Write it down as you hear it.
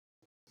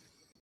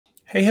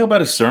Hey, how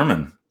about a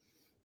sermon?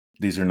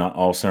 These are not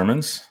all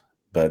sermons,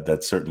 but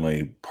that's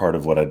certainly part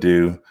of what I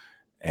do.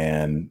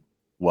 And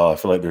while I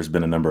feel like there's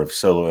been a number of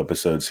solo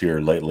episodes here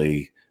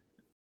lately,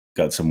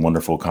 got some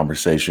wonderful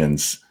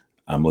conversations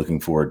I'm looking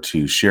forward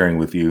to sharing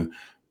with you,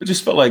 but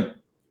just felt like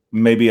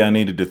maybe I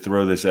needed to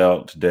throw this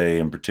out today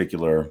in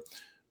particular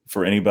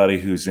for anybody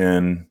who's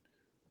in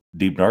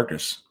deep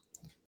darkness,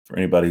 for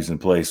anybody who's in a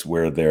place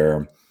where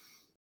they're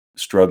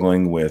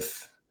struggling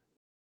with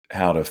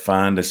how to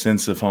find a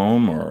sense of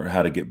home or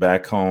how to get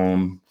back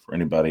home, for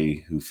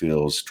anybody who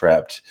feels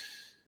trapped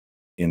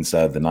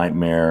inside the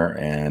nightmare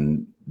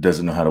and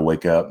doesn't know how to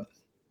wake up.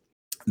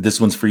 This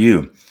one's for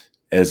you.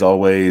 As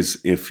always,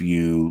 if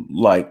you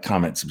like,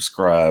 comment,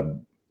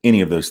 subscribe,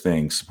 any of those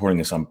things, supporting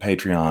us on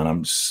Patreon,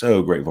 I'm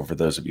so grateful for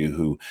those of you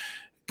who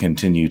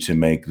continue to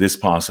make this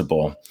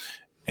possible.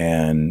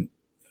 And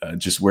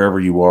just wherever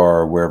you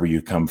are, wherever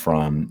you come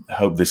from, I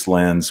hope this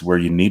lands where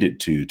you need it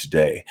to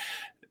today.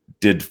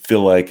 Did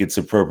feel like it's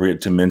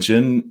appropriate to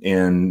mention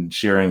in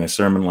sharing a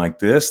sermon like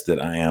this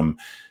that I am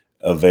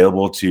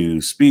available to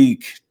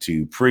speak,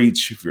 to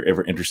preach. If you're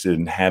ever interested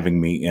in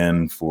having me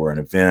in for an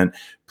event,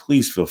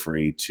 please feel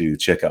free to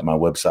check out my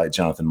website,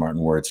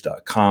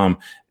 jonathanmartinwords.com.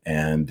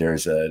 And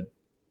there's a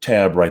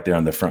tab right there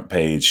on the front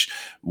page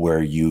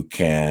where you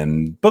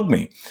can book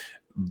me.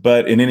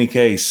 But in any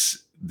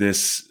case,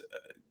 this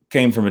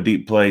came from a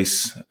deep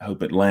place. I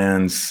hope it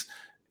lands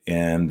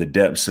in the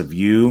depths of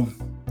you.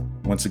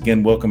 Once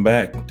again, welcome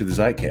back to the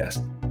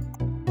Zeitcast.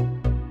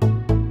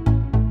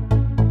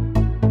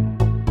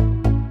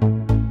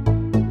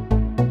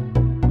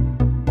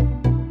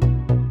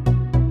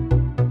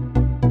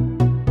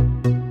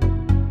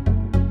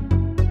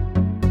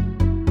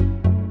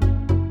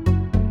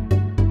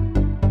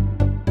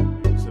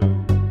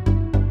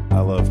 I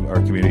love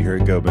our community here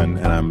at Gobin,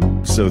 and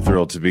I'm so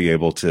thrilled to be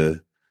able to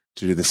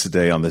do this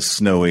today on this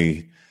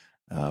snowy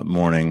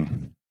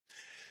morning.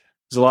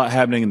 There's a lot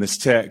happening in this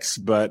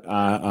text, but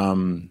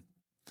I'm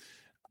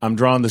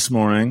drawn this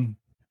morning.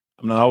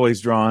 I'm not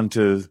always drawn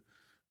to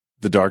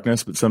the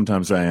darkness, but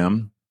sometimes I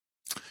am,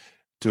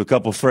 to a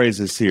couple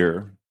phrases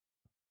here.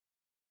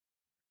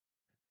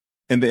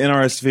 In the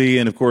NRSV,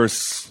 and of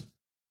course,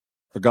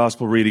 our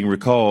gospel reading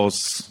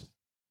recalls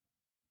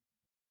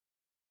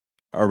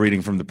our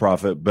reading from the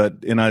prophet,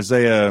 but in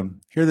Isaiah,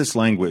 hear this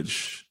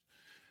language.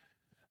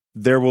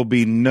 There will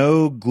be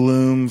no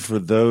gloom for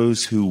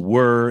those who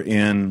were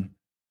in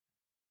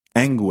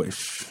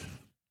anguish.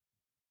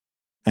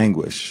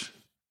 Anguish.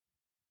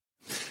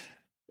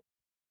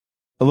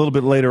 A little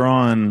bit later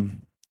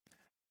on,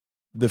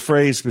 the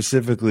phrase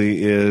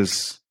specifically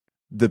is,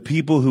 the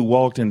people who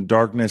walked in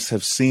darkness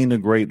have seen a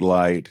great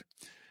light.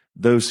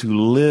 Those who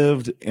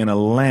lived in a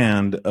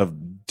land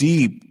of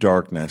deep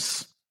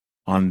darkness,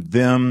 on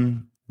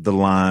them the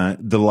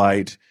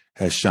light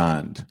has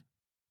shined.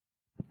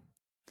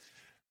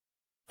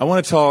 I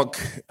want to talk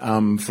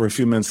for a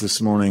few minutes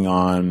this morning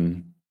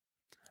on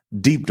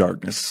deep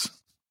darkness,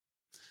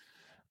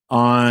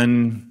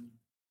 on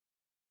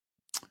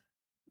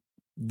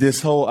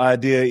this whole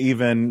idea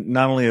even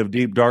not only of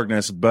deep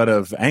darkness, but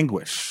of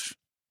anguish.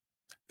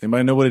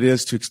 Anybody know what it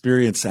is to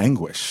experience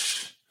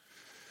anguish?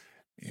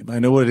 Anybody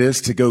know what it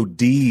is to go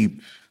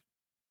deep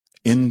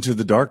into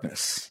the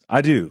darkness?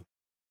 I do.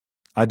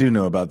 I do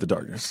know about the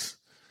darkness.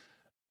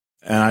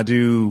 And I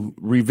do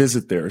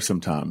revisit there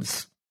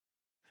sometimes.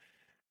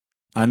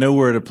 I know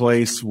we're at a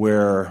place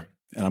where,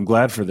 and I'm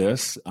glad for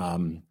this,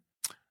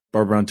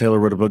 Barbara Brown Taylor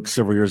wrote a book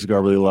several years ago I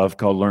really love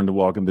called Learn to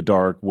Walk in the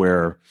Dark,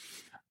 where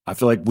I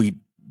feel like we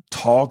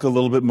talk a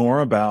little bit more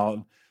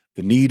about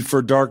the need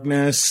for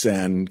darkness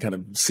and kind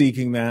of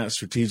seeking that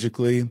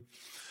strategically.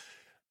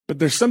 But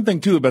there's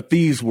something too about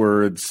these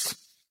words,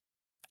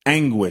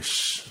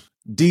 anguish,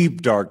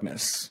 deep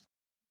darkness,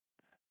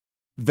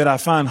 that I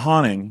find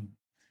haunting.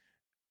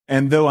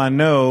 And though I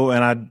know,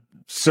 and I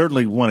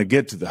certainly want to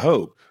get to the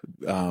hope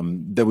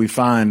that we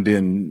find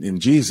in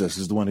Jesus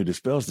as the one who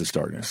dispels this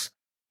darkness,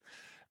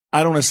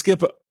 I don't want to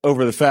skip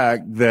over the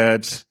fact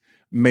that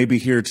maybe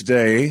here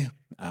today,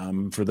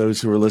 for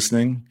those who are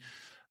listening,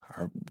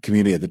 our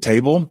community at the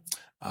table,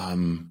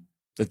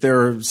 that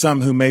there are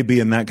some who may be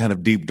in that kind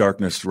of deep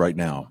darkness right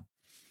now.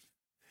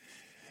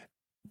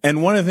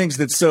 And one of the things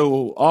that's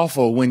so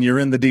awful when you're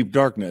in the deep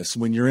darkness,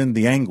 when you're in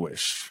the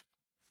anguish,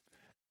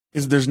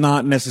 is there's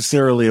not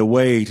necessarily a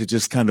way to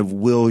just kind of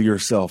will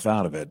yourself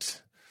out of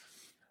it.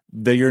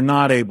 That you're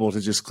not able to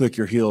just click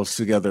your heels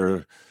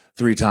together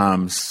 3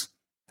 times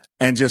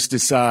and just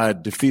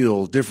decide to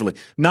feel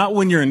differently. Not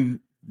when you're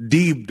in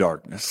deep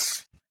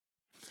darkness.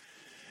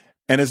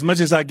 And as much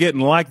as I get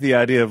and like the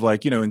idea of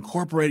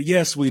incorporate,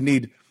 yes, we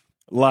need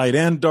light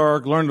and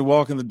dark, learn to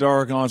walk in the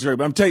dark and all that.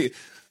 But I'm telling you,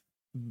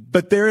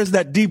 but there is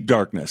that deep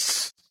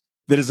darkness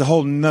that is a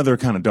whole nother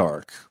kind of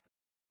dark.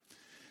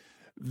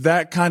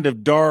 That kind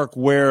of dark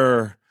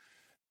where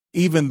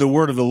even the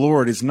word of the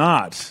Lord is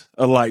not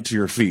a light to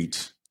your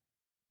feet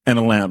and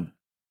a lamp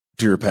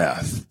to your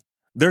path.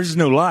 There's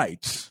no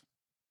light.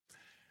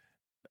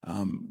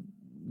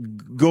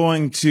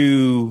 Going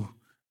to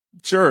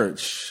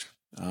church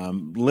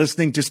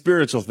listening to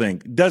spiritual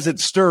things. Does it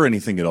stir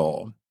anything at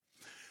all?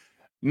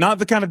 Not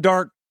the kind of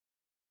dark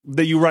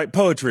that you write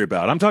poetry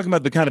about. I'm talking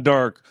about the kind of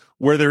dark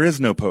where there is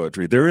no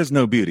poetry. There is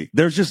no beauty.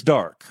 There's just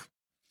dark.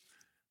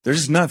 There's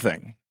just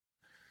nothing.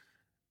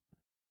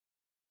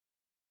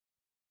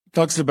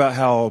 Talks about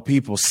how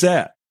people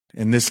sit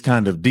in this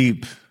kind of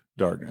deep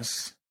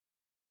darkness.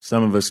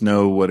 Some of us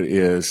know what it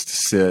is to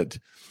sit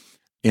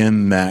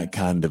in that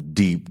kind of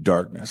deep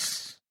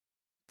darkness.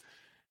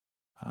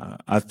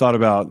 I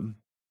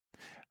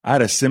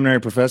had a seminary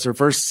professor,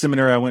 first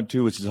seminary I went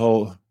to, which is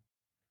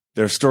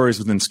there are stories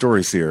within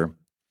stories here.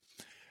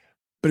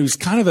 But he was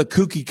kind of a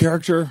kooky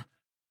character,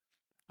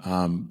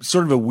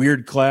 sort of a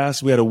weird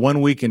class. We had a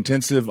 1-week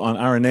intensive on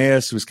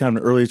Irenaeus, who was kind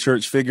of an early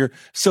church figure.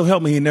 So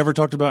help me, he never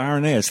talked about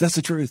Irenaeus. That's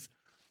the truth.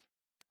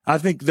 I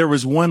think there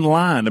was one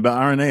line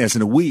about Irenaeus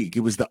in a week.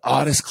 It was the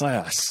oddest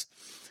class.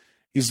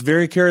 He's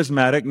very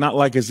charismatic, not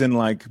like as in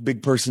like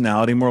big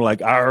personality, more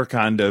like our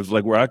kind of,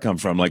 like where I come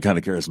from, like kind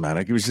of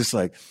charismatic. He was just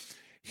like,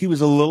 he was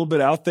a little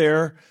bit out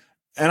there,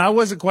 and I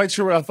wasn't quite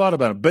sure what I thought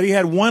about him. But he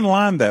had one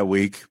line that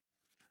week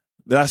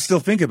that I still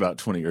think about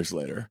 20 years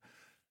later,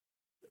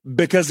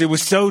 because it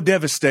was so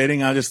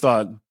devastating. I just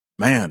thought,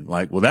 man,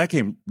 like, well, that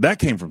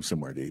came from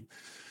somewhere deep.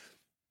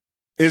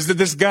 Is that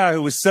this guy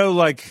who was so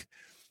like,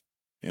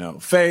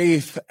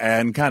 faith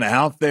and kind of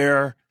out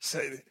there.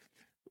 So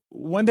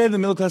one day in the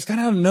middle class, kind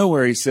of out of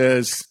nowhere, he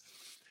says,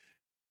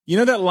 you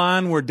know that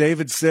line where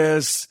David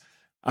says,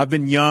 I've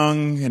been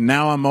young and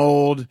now I'm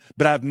old,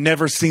 but I've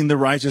never seen the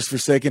righteous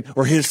forsaken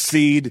or his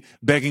seed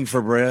begging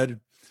for bread.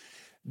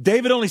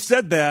 David only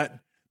said that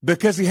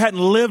because he hadn't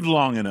lived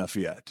long enough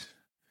yet.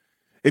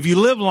 If you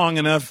live long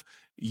enough,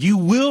 you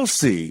will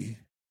see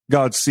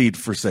God's seed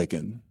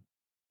forsaken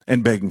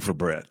and begging for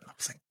bread. I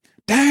was like,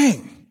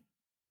 dang.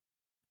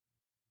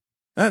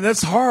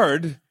 That's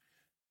hard,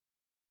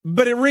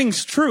 but it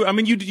rings true. I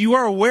mean, you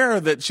are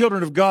aware that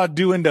children of God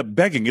do end up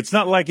begging. It's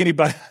not like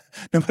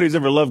nobody who's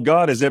ever loved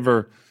God has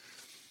ever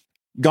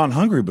gone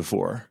hungry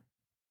before.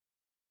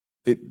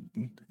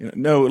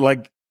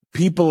 Like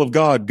people of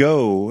God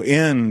go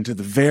into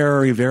the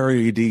very,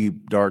 very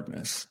deep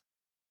darkness.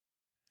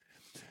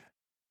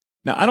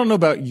 Now, I don't know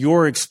about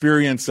your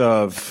experience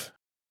of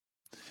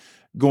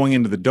going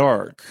into the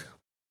dark,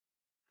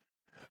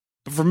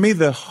 but for me,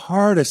 the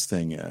hardest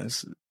thing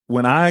is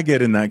when I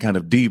get in that kind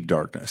of deep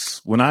darkness,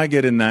 when I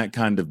get in that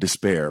kind of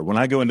despair, when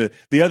I go into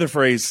the other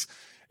phrase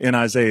in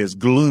Isaiah is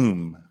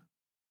gloom.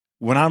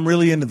 When I'm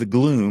really into the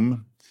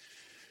gloom,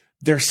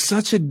 there's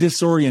such a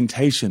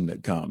disorientation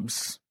that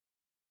comes.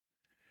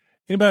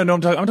 Anybody know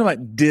what I'm talking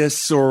about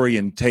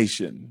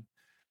disorientation,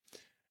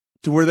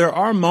 to where there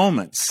are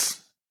moments.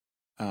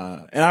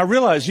 And I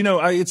realize,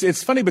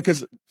 it's funny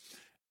because I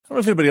don't know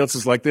if anybody else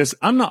is like this.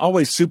 I'm not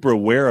always super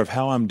aware of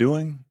how I'm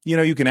doing.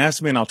 You can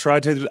ask me and I'll try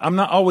to. I'm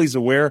not always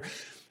aware.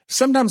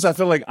 Sometimes I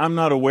feel like I'm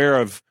not aware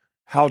of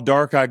how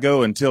dark I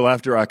go until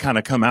after I kind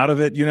of come out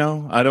of it.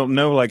 I don't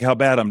know like how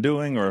bad I'm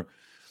doing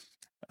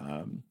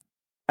and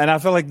I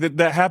feel like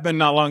that happened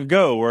not long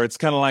ago, where it's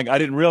kind of like I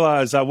didn't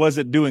realize I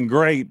wasn't doing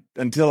great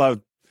until I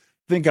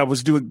think I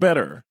was doing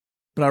better.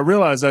 But I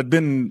realized I'd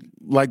been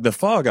like the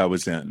fog I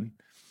was in.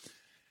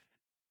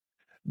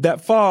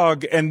 That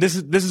fog, and this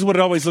is what it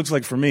always looks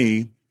like for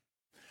me,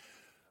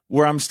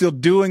 where I'm still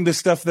doing the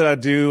stuff that I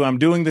do. I'm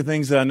doing the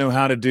things that I know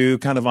how to do,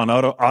 kind of on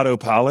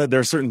autopilot. There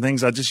are certain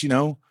things I just,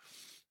 know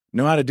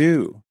how to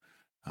do.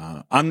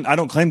 I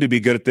don't claim to be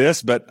good at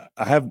this, but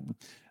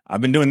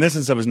I've been doing this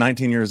since I was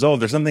 19 years old.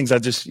 There's some things I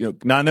just,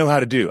 not know how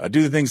to do. I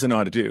do the things I know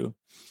how to do,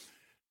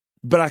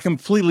 but I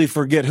completely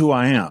forget who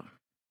I am.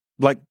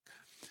 Like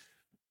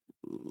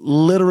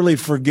literally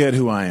forget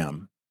who I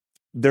am.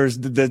 There's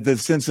the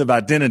sense of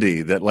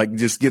identity that like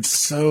just gets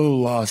so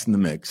lost in the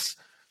mix.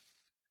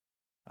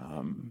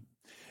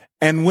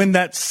 And when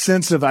that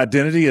sense of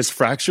identity is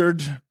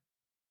fractured,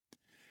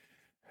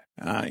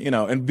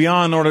 and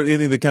beyond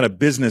any of the kind of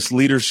business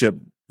leadership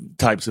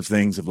types of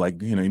things of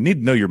like, you need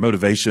to know your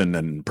motivation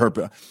and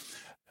purpose.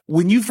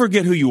 When you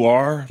forget who you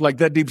are, like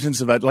that deep sense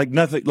of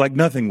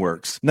nothing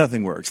works.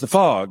 Nothing works. The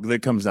fog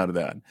that comes out of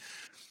that.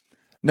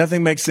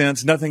 Nothing makes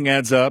sense. Nothing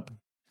adds up.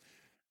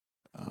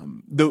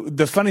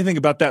 The funny thing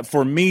about that,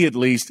 for me at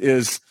least,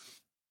 is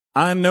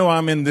I know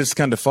I'm in this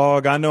kind of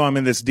fog. I know I'm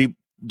in this deep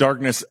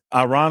darkness,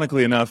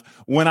 ironically enough,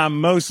 when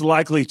I'm most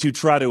likely to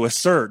try to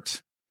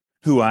assert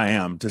who I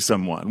am to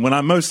someone. When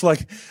I'm most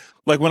like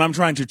when I'm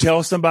trying to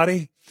tell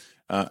somebody,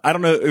 I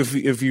don't know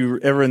if you're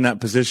ever in that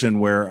position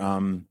where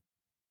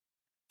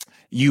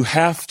you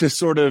have to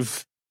sort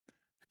of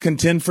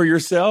contend for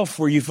yourself,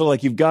 where you feel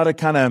like you've got to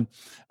kind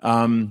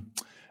of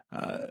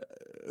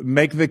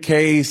make the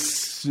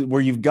case,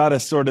 where you've got to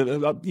sort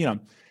of,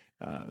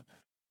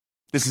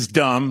 this is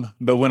dumb,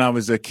 but when I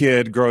was a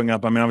kid growing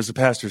up, I was a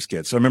pastor's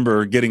kid. So I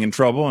remember getting in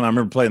trouble, and I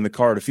remember playing the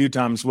card a few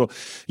times. Well,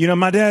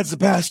 my dad's a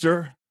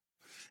pastor.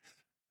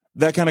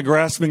 That kind of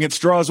grasping at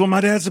straws. Well, my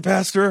dad's a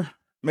pastor.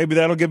 Maybe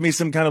that'll give me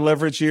some kind of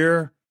leverage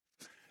here.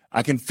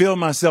 I can feel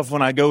myself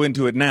when I go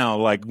into it now.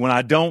 Like when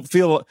I don't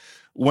feel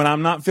when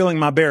I'm not feeling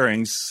my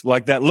bearings,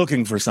 like that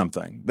looking for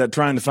something, that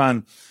trying to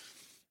find,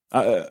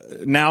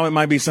 now it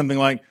might be something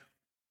like,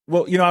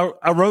 well,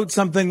 I wrote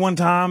something one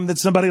time that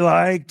somebody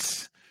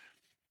liked.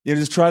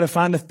 Just try to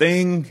find a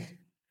thing.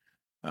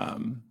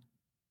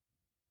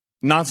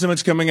 Not so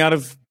much coming out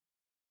of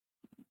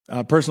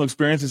personal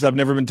experiences. I've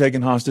never been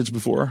taken hostage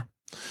before,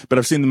 but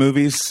I've seen the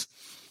movies.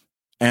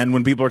 And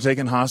when people are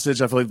taken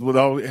hostage, I feel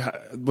like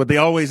what they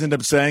always end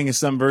up saying is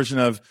some version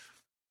of,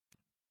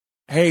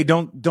 hey,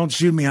 don't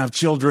shoot me, I have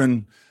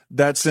children.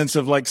 That sense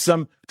of like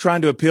some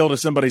trying to appeal to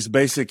somebody's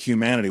basic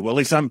humanity. Well, at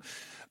least I'm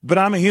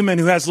a human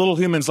who has little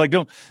humans. Like,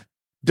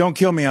 don't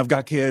kill me, I've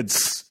got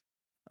kids.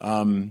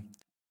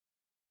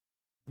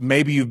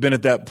 Maybe you've been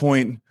at that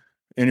point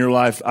in your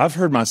life. I've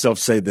heard myself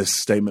say this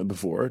statement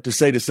before, to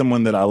say to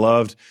someone that I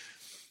loved,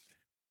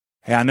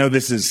 hey, I know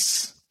this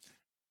is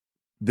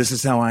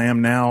how I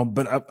am now,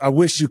 but I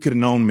wish you could have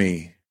known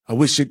me. I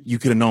wish you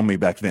could have known me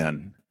back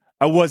then.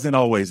 I wasn't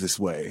always this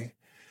way.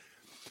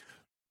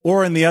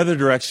 Or in the other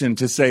direction,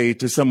 to say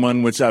to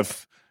someone, which I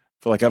feel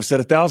like I've said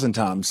 1,000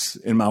 times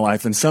in my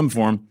life in some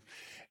form,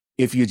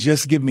 if you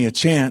just give me a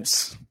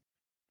chance,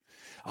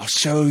 I'll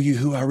show you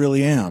who I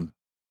really am.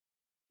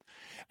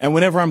 And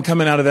whenever I'm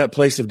coming out of that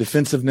place of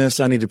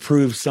defensiveness, I need to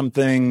prove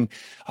something,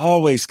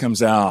 always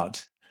comes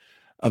out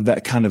of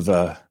that kind of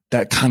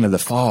the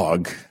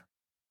fog.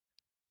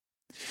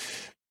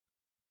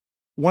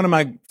 One of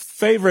my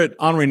favorite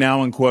Henri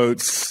Nouwen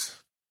quotes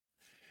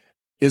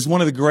is,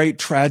 one of the great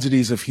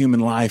tragedies of human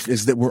life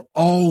is that we're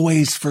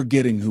always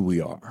forgetting who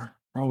we are.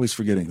 We're always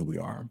forgetting who we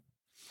are.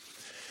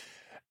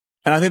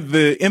 And I think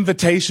the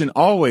invitation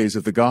always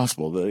of the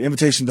gospel, the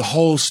invitation, the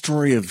whole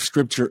story of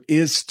Scripture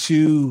is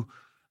to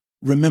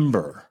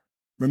remember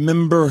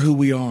who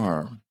we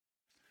are,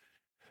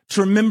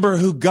 to remember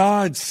who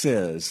God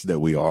says that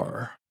we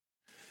are.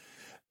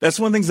 That's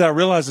one of the things that I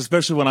realize,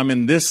 especially when I'm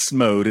in this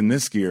mode, in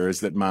this gear, is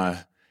that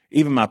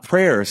even my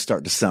prayers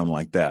start to sound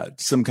like that.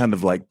 Some kind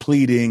of like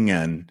pleading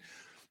and,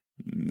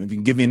 if you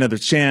can give me another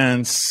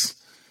chance,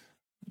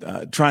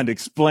 trying to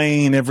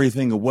explain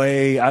everything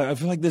away. I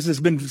feel like this has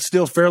been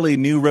still fairly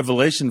new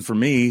revelation for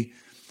me,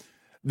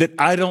 that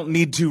I don't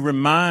need to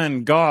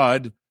remind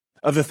God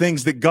of the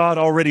things that God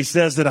already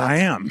says that I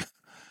am.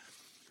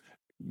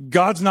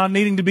 God's not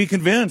needing to be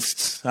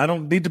convinced. I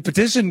don't need to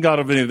petition God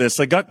of any of this.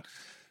 Like, God,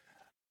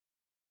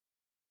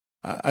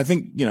 I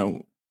think,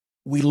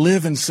 we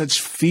live in such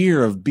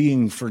fear of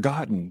being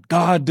forgotten.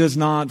 God does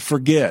not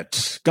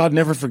forget. God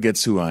never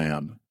forgets who I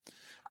am.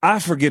 I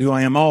forget who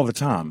I am all the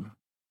time.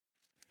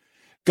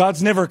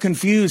 God's never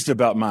confused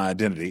about my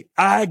identity.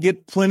 I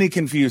get plenty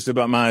confused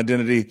about my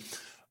identity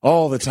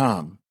all the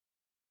time.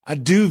 I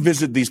do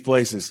visit these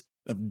places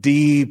of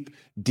deep,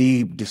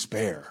 deep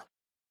despair.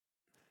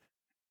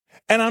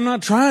 And I'm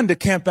not trying to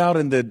camp out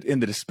in the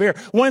despair.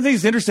 One of the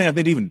things that's interesting, I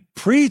think, to even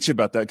preach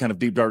about that kind of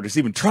deep darkness,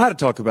 even try to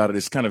talk about it,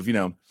 is kind of,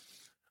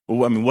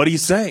 well, I mean, what do you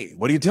say?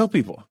 What do you tell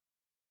people?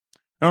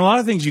 There are a lot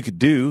of things you could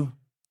do.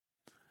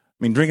 I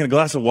mean, drinking a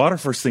glass of water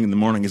first thing in the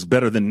morning is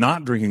better than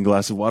not drinking a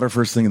glass of water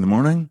first thing in the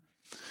morning.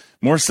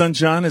 More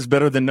sunshine is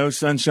better than no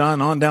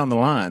sunshine, on down the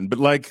line. But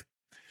like,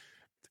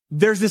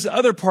 there's this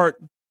other part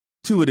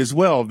to it as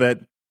well, that,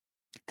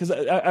 because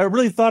I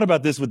really thought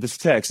about this with this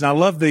text, and I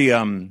love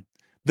the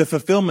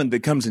fulfillment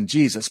that comes in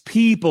Jesus.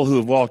 People who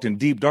have walked in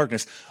deep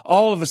darkness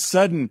all of a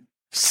sudden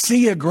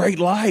see a great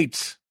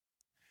light.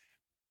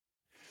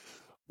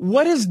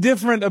 What is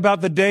different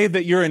about the day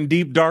that you're in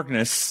deep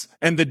darkness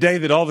and the day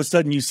that all of a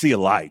sudden you see a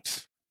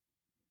light?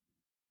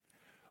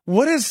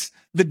 What is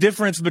the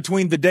difference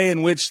between the day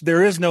in which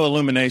there is no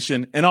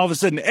illumination and all of a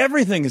sudden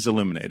everything is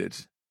illuminated?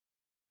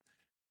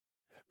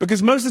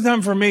 Because most of the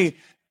time for me,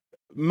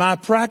 my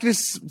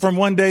practice from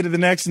one day to the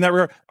next in that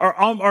regard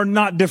are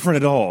not different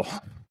at all.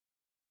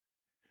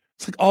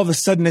 It's like all of a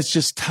sudden it's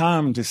just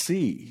time to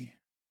see.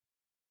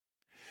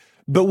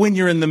 But when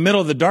you're in the middle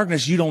of the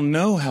darkness, you don't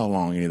know how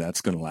long any of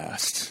that's going to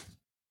last.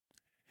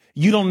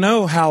 You don't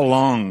know how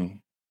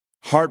long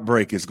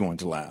heartbreak is going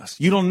to last.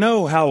 You don't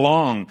know how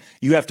long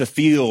you have to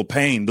feel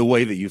pain the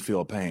way that you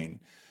feel pain.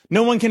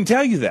 No one can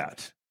tell you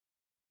that.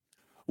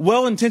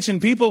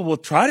 Well-intentioned people will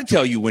try to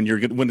tell you when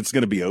it's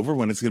going to be over,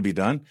 when it's going to be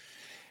done.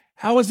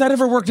 How has that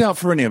ever worked out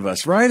for any of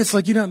us, right? It's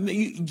like you don't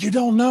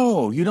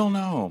know. You don't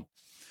know.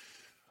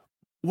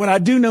 What I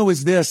do know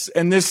is this,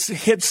 and this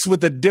hits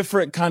with a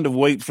different kind of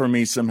weight for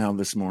me somehow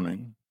this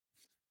morning.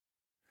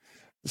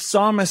 The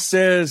psalmist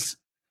says,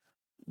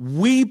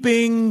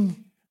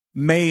 weeping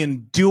may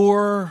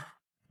endure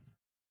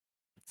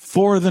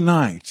for the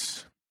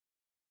night.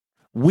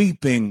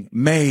 Weeping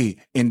may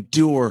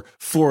endure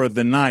for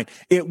the night.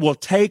 It will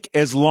take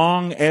as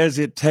long as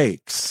it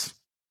takes.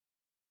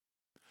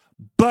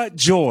 But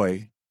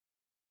joy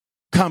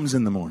comes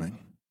in the morning.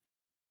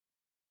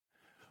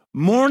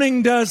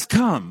 Morning does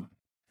come.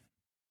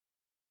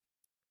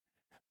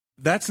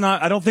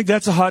 I don't think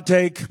that's a hot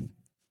take.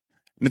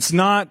 It's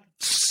not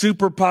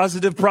super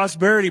positive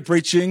prosperity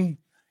preaching.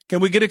 Can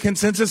we get a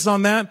consensus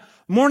on that?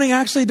 Morning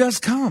actually does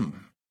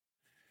come.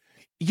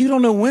 You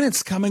don't know when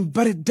it's coming,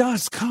 but it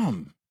does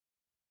come.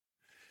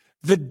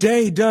 the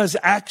day does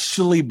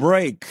actually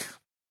break.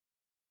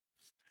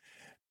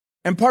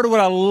 And part of what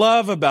I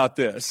love about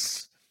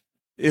this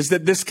is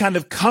that this kind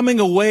of coming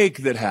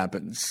awake that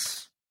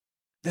happens,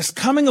 this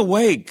coming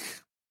awake,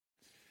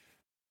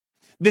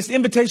 this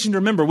invitation to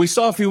remember, we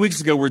saw a few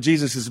weeks ago where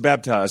Jesus is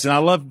baptized. And I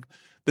love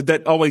that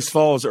that always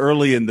falls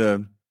early in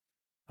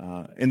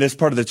this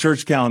part of the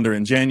church calendar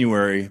in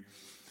January,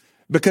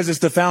 because it's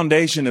the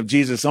foundation of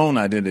Jesus' own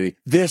identity.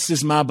 This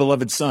is my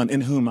beloved Son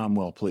in whom I'm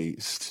well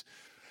pleased.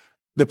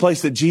 The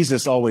place that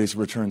Jesus always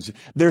returns to.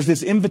 There's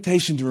this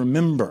invitation to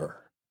remember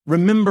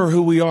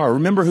who we are.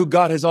 Remember who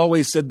God has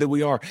always said that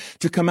we are.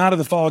 To come out of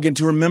the fog and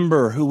to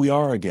remember who we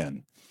are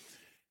again.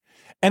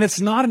 And it's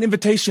not an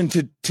invitation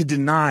to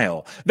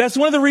denial. That's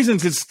one of the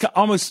reasons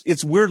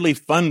it's weirdly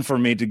fun for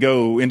me to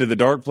go into the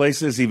dark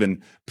places,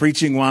 even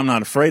preaching while I'm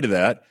not afraid of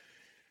that.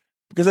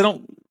 Because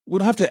we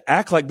don't have to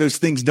act like those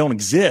things don't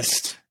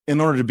exist in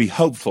order to be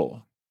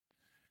hopeful.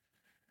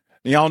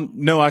 Y'all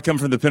know I come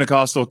from the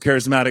Pentecostal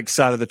charismatic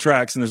side of the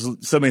tracks, and there's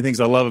so many things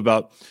I love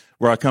about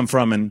where I come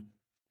from, and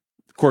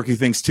quirky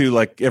things too,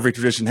 like every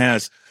tradition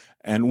has.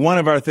 And one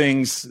of our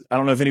things, I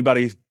don't know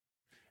if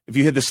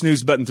you hit the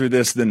snooze button through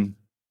this, then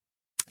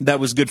that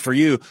was good for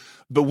you.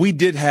 But we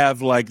did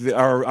have like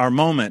our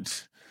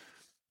moment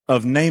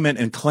of name it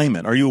and claim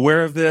it. Are you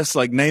aware of this?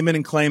 Like name it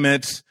and claim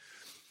it,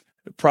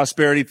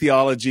 prosperity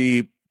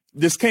theology.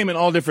 This came in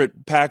all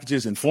different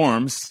packages and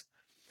forms.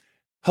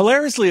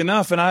 Hilariously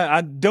enough, and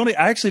I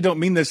actually don't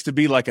mean this to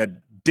be like a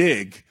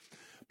dig,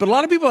 but a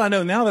lot of people I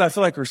know now that I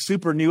feel like are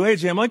super new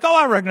age, I'm like, oh,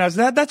 I recognize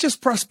that. That's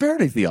just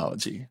prosperity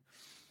theology.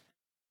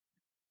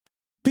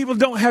 People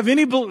don't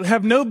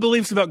have no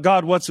beliefs about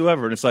God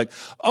whatsoever. And it's like,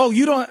 oh,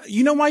 you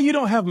know why you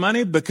don't have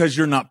money? Because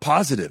you're not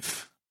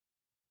positive.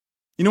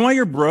 You know why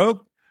you're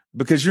broke?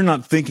 Because you're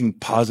not thinking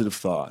positive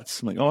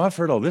thoughts. I'm like, oh, I've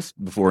heard all this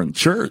before in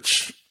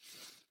church.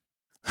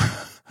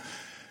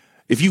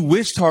 If you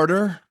wished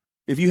harder,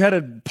 if you had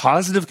a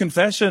positive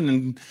confession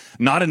and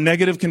not a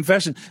negative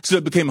confession, so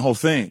it became a whole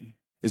thing,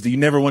 is that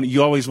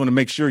you always want to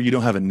make sure you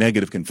don't have a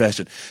negative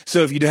confession.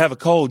 So if you have a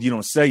cold, you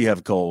don't say you have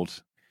a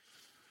cold,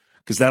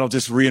 because that'll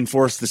just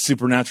reinforce the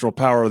supernatural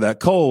power of that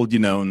cold,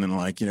 and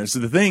then so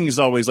the thing is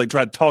always like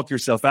try to talk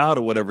yourself out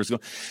of whatever's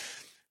going.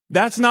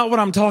 That's not what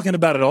I'm talking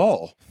about at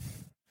all.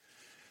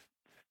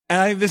 And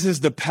I think this is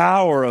the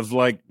power of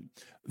like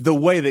the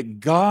way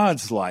that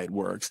God's light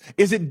works.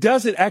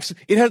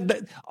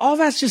 All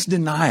that's just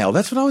denial.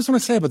 That's what I always want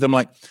to say about them.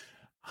 Like,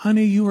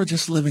 honey, you are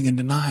just living in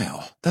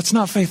denial. That's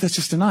not faith. That's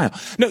just denial.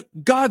 No,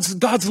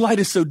 God's light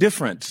is so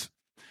different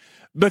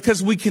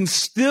because we can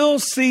still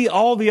see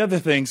all the other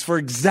things for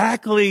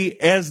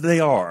exactly as they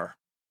are.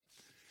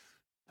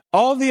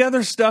 All the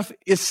other stuff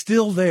is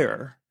still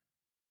there.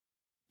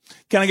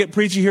 Can I get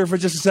preachy here for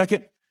just a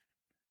second?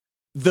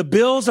 The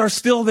bills are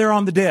still there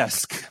on the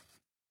desk,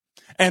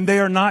 and they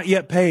are not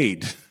yet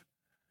paid.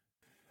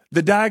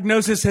 The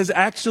diagnosis has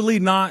actually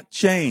not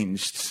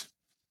changed.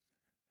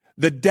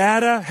 The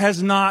data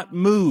has not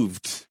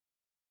moved.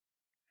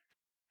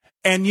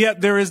 And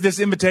yet there is this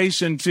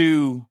invitation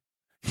to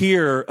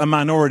hear a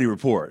minority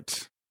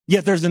report.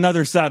 Yet there's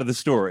another side of the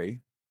story.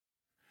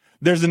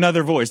 There's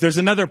another voice. There's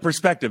another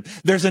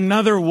perspective. There's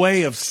another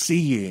way of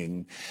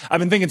seeing. I've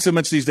been thinking so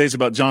much these days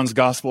about John's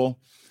gospel,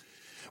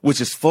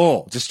 which is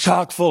just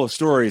chock full of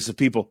stories of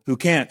people who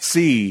can't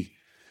see,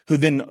 who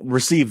then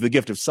receive the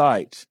gift of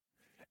sight.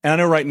 And I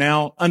know right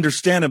now,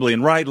 understandably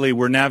and rightly,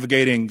 we're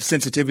navigating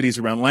sensitivities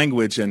around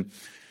language and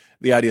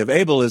the idea of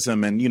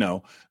ableism and,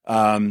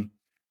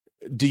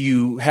 do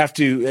you have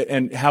to,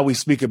 and how we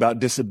speak about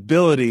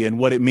disability and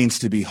what it means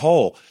to be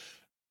whole.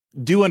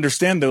 Do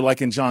understand though,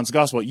 like in John's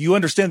gospel, you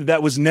understand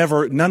that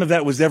none of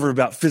that was ever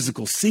about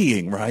physical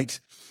seeing, right?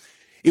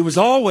 It was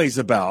always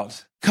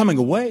about coming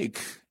awake.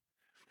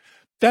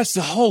 That's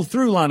the whole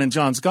through line in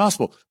John's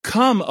gospel.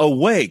 Come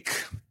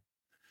awake.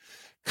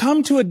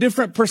 Come to a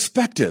different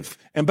perspective.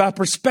 And by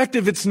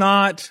perspective, it's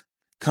not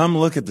come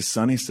look at the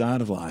sunny side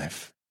of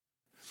life.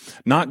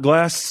 Not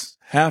glass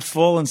half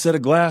full instead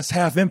of glass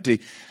half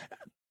empty.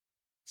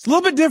 It's a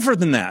little bit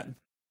different than that.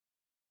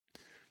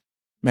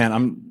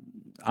 Man,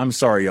 I'm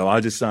sorry, y'all.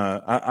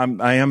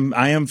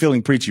 I am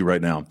feeling preachy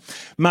right now.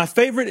 My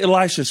favorite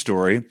Elisha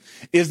story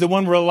is the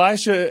one where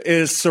Elisha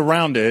is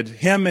surrounded.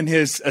 Him and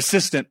his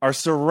assistant are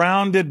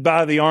surrounded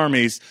by the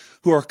armies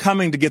who are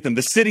coming to get them.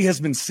 The city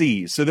has been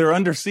seized, so they're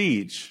under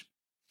siege.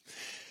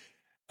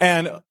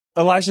 And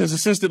Elisha's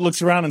assistant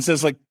looks around and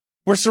says, like,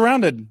 we're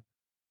surrounded.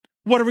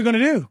 What are we going to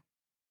do?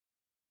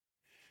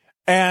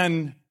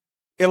 And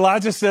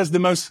Elijah says the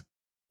most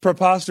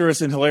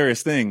preposterous and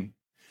hilarious thing.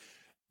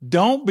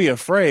 Don't be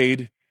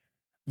afraid.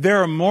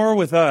 There are more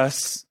with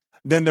us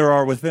than there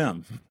are with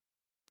them.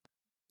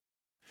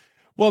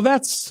 Well,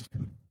 that's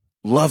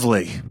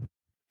lovely.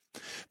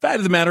 Fact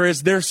of the matter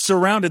is they're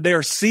surrounded. They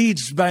are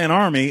sieged by an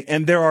army,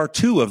 and there are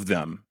two of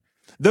them.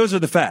 Those are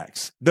the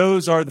facts.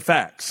 Those are the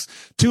facts.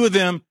 Two of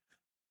them,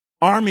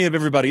 army of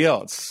everybody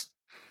else.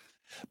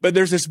 But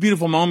there's this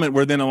beautiful moment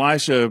where then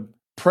Elisha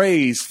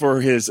prays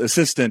for his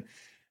assistant.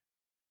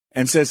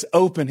 and says,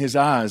 open his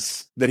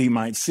eyes that he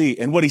might see.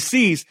 And what he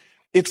sees,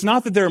 it's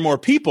not that there are more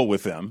people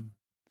with him,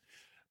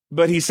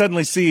 but he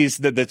suddenly sees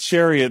that the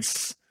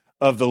chariots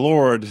of the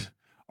Lord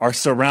are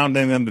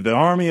surrounding them, that the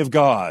army of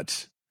God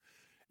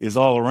is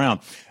all around.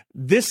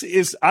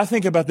 I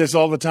think about this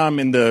all the time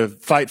in the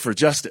fight for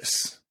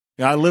justice.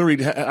 I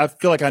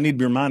feel like I need to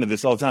be reminded of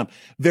this all the time.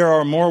 There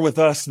are more with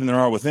us than there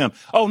are with them.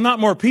 Oh, not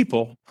more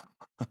people,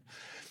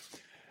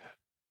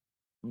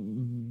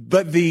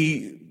 but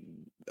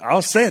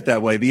I'll say it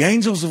that way, the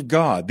angels of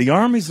God, the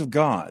armies of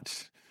God.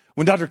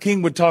 When Dr.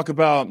 King would talk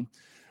about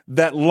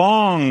that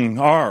long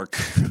arc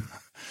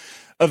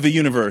of the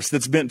universe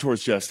that's bent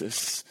towards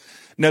justice.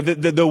 Now,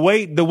 the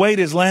weight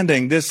is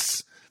landing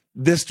this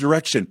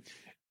direction.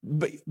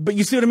 But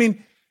you see what I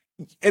mean?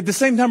 At the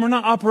same time, we're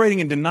not operating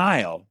in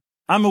denial.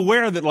 I'm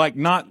aware that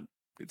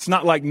it's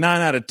not like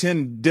 9 out of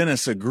 10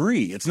 dentists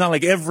agree. It's not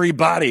like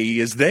everybody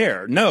is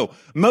there. No,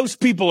 most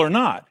people are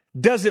not.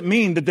 Doesn't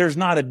mean that there's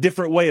not a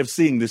different way of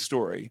seeing this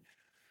story.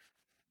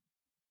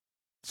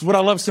 It's what I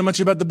love so much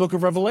about the book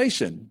of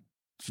Revelation.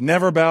 It's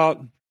never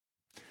about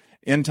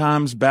end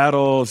times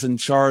battles and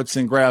charts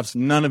and graphs.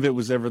 None of it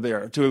was ever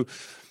there. To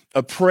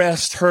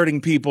oppressed,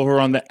 hurting people who are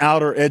on the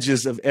outer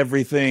edges of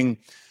everything,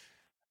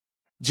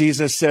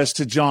 Jesus says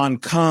to John,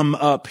 come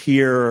up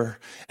here,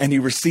 and he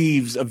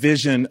receives a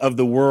vision of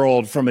the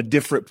world from a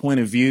different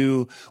point of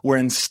view, where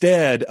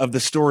instead of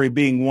the story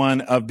being one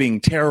of being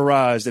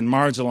terrorized and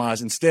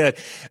marginalized, instead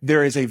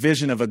there is a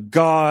vision of a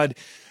God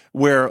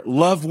where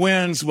love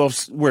wins,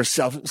 where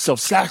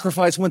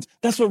self-sacrifice wins.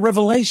 That's what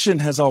Revelation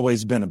has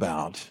always been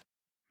about.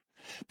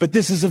 But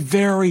this is a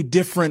very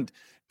different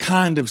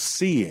kind of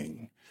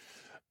seeing.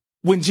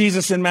 When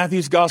Jesus in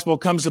Matthew's gospel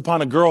comes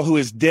upon a girl who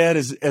is dead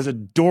as a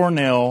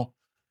doornail,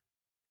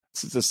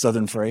 this is a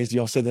Southern phrase. Do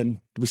y'all say that? Do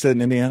we say that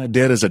in Indiana?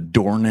 Dead as a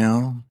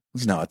doornail?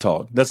 That's not a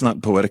talk. That's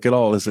not poetic at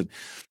all, is it?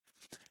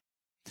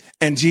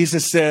 And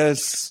Jesus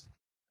says,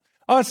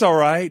 oh, it's all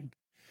right.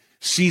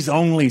 She's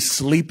only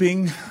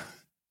sleeping.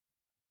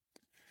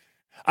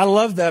 I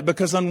love that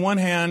because on one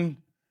hand,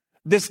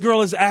 this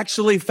girl is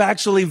actually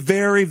factually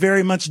very,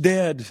 very much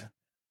dead.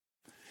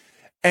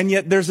 And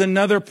yet there's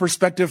another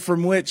perspective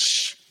from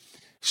which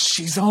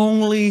she's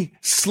only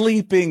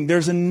sleeping.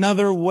 There's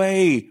another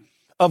way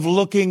of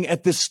looking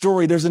at this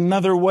story. There's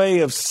another way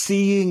of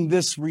seeing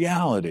this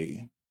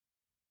reality.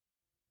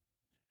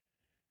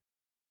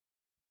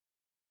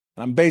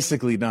 I'm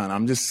basically done.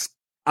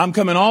 I'm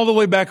coming all the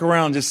way back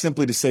around just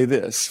simply to say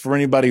this. For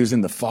anybody who's in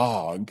the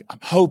fog, I'm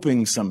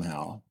hoping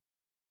somehow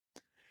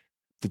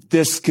that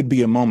this could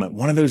be a moment,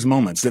 one of those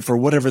moments that for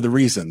whatever the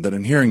reason that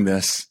in hearing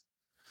this,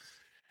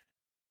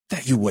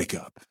 that you wake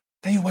up.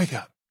 That you wake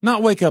up.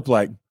 Not wake up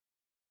like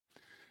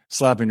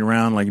slapping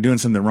around, like doing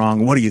something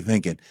wrong. What are you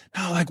thinking?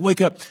 No, like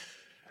wake up.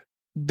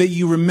 That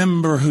you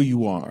remember who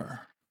you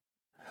are.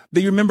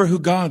 That you remember who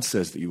God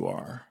says that you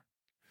are.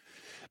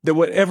 That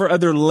whatever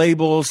other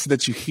labels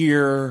that you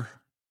hear,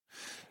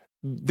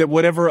 that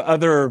whatever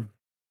other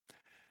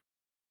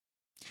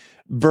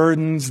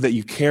burdens that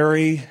you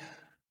carry,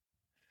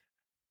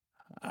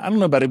 I don't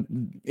know about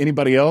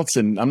anybody else,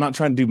 and I'm not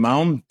trying to do my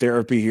own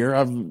therapy here.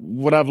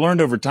 What I've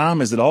learned over time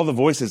is that all the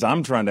voices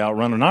I'm trying to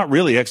outrun are not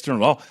really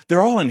external at all.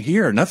 They're all in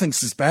here.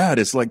 Nothing's as bad.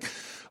 It's like,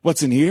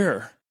 what's in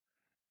here?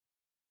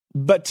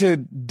 But to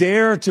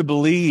dare to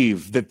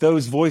believe that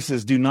those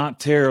voices do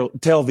not tell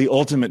the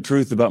ultimate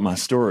truth about my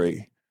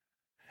story,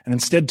 and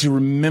instead to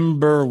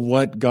remember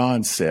what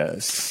God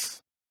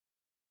says.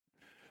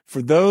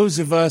 For those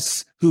of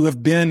us who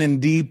have been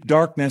in deep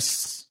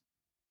darkness,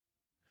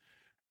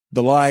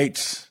 the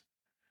light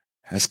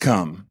has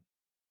come.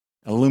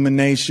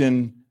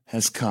 Illumination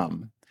has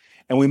come.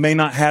 And we may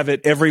not have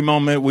it every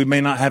moment. We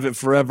may not have it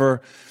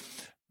forever.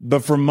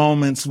 But for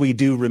moments, we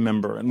do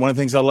remember. And one of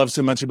the things I love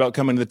so much about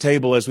coming to the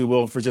table, as we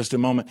will for just a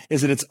moment,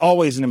 is that it's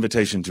always an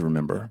invitation to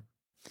remember.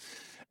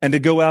 And to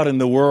go out in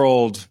the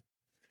world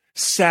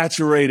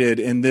saturated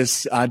in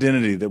this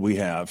identity that we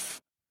have.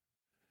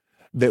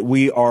 That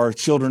we are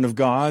children of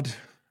God.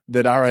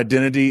 That our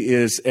identity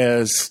is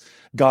as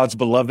God's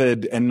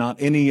beloved and not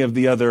any of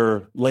the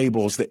other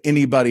labels that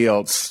anybody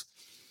else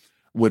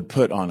would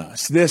put on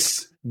us.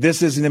 This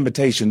is an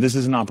invitation. This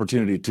is an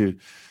opportunity to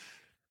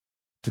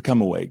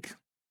come awake.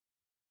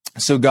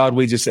 So God,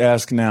 we just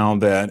ask now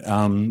that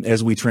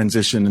as we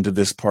transition into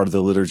this part of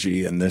the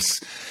liturgy and this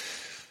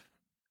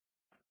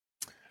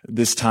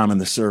time in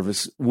the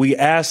service, we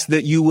ask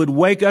that you would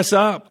wake us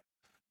up.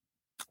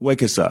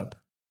 Wake us up.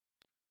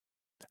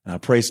 And I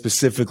pray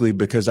specifically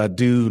because I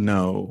do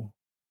know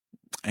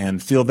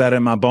and feel that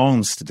in my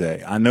bones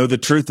today. I know the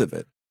truth of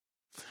it.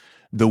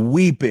 The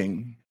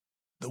weeping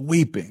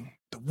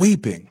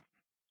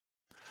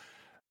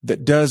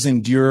that does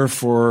endure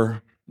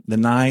for the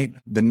night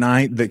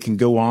that can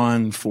go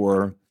on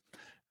for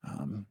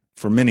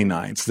many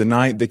nights, the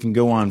night that can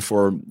go on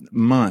for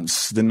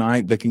months, the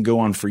night that can go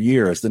on for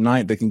years, the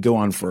night that can go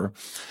on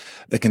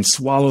that can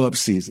swallow up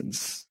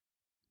seasons.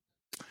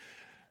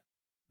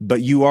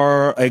 But you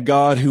are a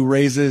God who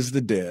raises the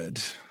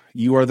dead.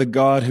 You are the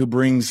God who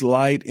brings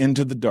light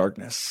into the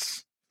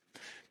darkness.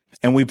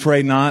 And we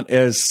pray not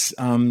as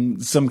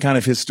some kind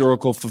of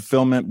historical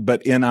fulfillment,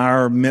 but in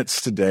our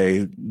midst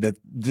today, that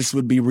this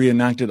would be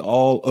reenacted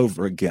all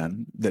over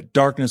again, that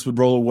darkness would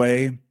roll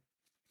away,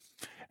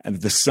 and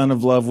that the Son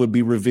of Love would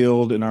be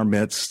revealed in our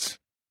midst,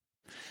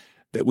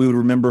 that we would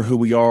remember who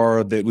we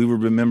are, that we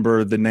would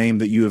remember the name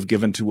that you have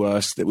given to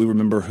us, that we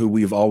remember who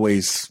we've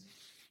always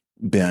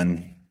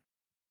been,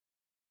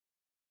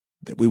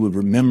 that we would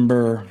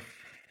remember,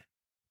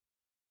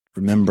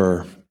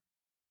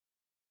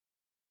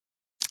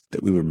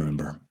 that we would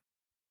remember.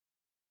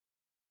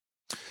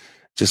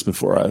 Just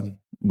before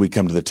we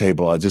come to the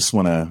table, I just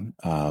want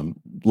to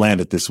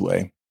land it this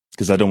way,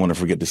 because I don't want to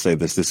forget to say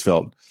this. This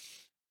felt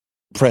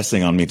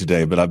pressing on me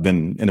today, but I've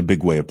been in a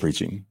big way of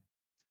preaching.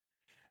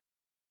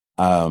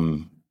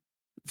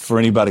 For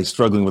anybody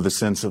struggling with a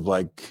sense of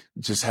like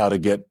just how to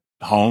get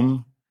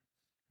home,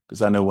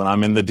 because I know when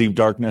I'm in the deep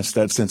darkness,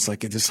 that sense, like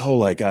this whole,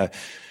 like I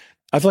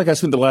feel like I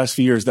spent the last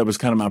few years, that was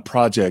kind of my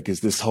project,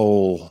 is this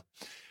whole,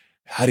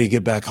 how do you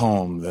get back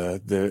home?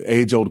 The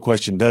age old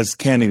question,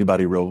 can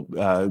anybody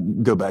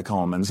go back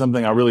home? And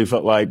something I really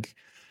felt like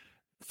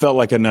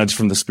a nudge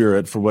from the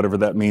Spirit, for whatever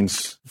that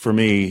means for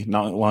me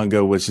not long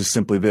ago, was just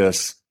simply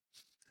this.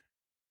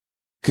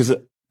 Because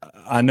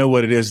I know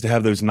what it is to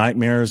have those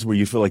nightmares where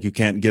you feel like you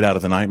can't get out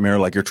of the nightmare,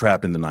 like you're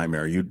trapped in the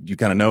nightmare. You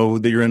kind of know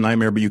that you're in a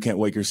nightmare, but you can't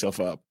wake yourself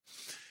up.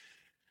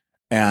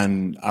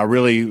 And I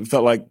really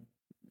felt like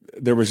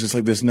there was just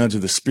like this nudge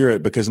of the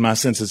Spirit, because my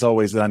sense is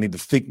always that I need to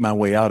think my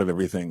way out of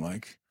everything.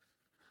 Like,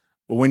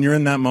 well, when you're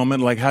in that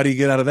moment, like, how do you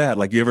get out of that?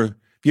 Like, you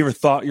ever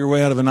thought your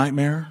way out of a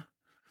nightmare?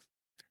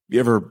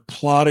 You ever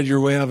plotted your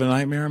way out of a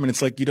nightmare? I mean,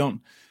 it's like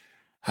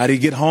how do you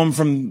get home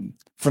from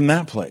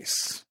that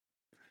place?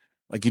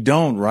 Like, you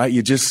don't, right?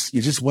 You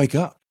just wake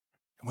up.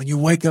 When you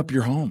wake up,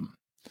 you're home.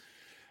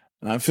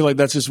 And I feel like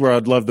that's just where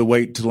I'd love the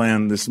weight to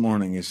land this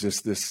morning, is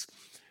just this: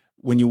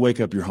 when you wake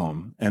up, you're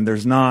home. And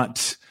there's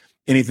not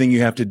anything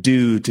you have to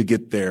do to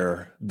get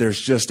there. There's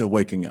just a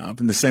waking up.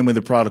 In the same way,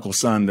 the prodigal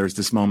son, there's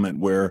this moment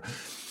where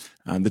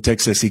the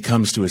text says he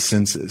comes to his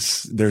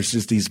senses. There's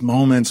just these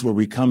moments where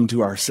we come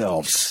to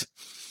ourselves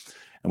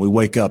and we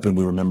wake up and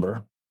we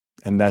remember.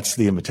 And that's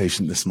the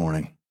invitation this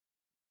morning,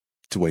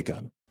 to wake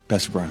up.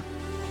 Pastor Brian.